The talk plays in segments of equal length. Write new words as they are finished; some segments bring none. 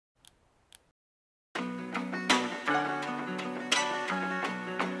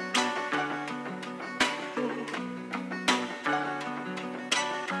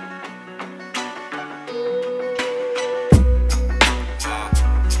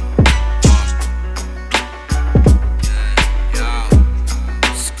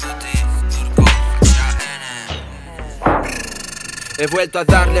He vuelto a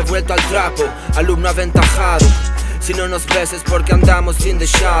darle, vuelto al trapo, alumno aventajado. Si no nos ves es porque andamos sin the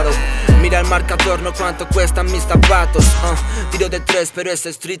shadow. Mira el marcador, no cuánto cuestan mis zapatos. Tiro de 3 pero es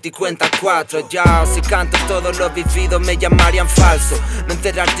street y cuenta 4. Ya, si canto todo lo vivido me llamarían falso. Me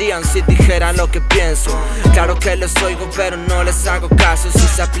enterarían si dijeran lo que pienso. Claro que los oigo pero no les hago caso. Si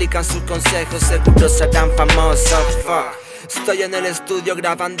se aplican sus consejos seguro serán famosos. Estoy en el estudio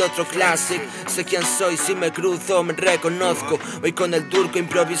grabando otro classic. Sé quién soy, si me cruzo me reconozco. Voy con el Durko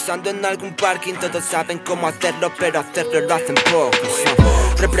improvisando en algún parking. Todos saben cómo hacerlo, pero hacerlo lo hacen pocos.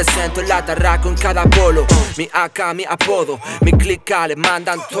 Represento la Tarraco en cada bolo. Mi AK, mi apodo, mi clica le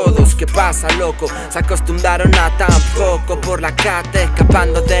mandan todos. ¿Qué pasa, loco? Se acostumbraron a tan poco. Por la cate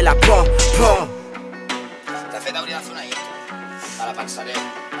escapando de la po. De fet hauria de fer una intro. Ara pensaré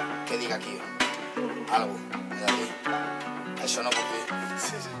què dic aquí. Algo he de dir. Això no puc dir,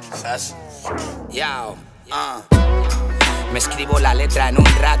 ¿sabes? Yao, Me escribo la letra en un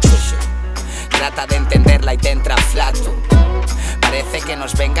rato. Trata de entenderla y te entra flato. Parece que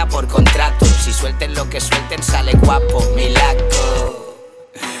nos venga por contrato. Si suelten lo que suelten sale guapo. Milagro.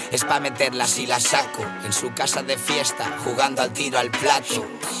 Es pa' meterla si la saco. En su casa de fiesta, jugando al tiro al plato.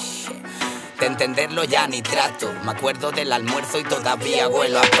 De entenderlo ya ni trato. Me acuerdo del almuerzo y todavía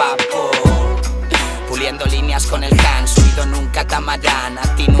huelo a papo. Puliendo líneas con el hand, subido nunca tamarán,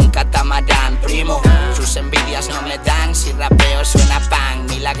 a ti nunca tamarán, primo. Sus envidias no me dan, si rapeo suena pan.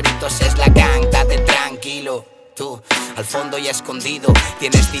 Milagritos es la gang, date tranquilo. Tú, al fondo y escondido,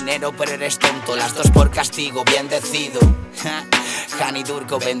 tienes dinero pero eres tonto. Las dos por castigo, bien decido. Han y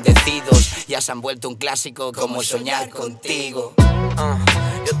Durko, bendecidos, ya se han vuelto un clásico como soñar contigo.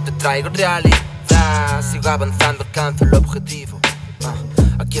 Yo te traigo realidad, sigo avanzando, alcanzo el objetivo.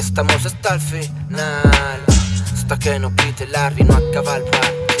 Aquí estamos hasta el final, hasta que no pite el árbitro y no acaba el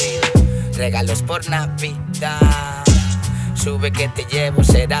partido. Regalos por Navidad, sube que te llevo,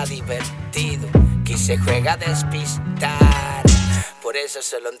 será divertido. Aquí se juega a despistar, por eso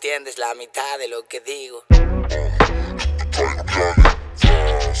solo entiendes la mitad de lo que digo.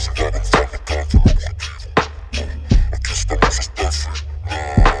 Aquí estamos hasta el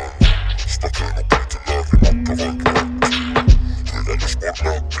final, hasta que no pite el árbitro y no acaba el partido. Regalos por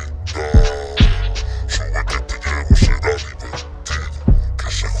Navidad.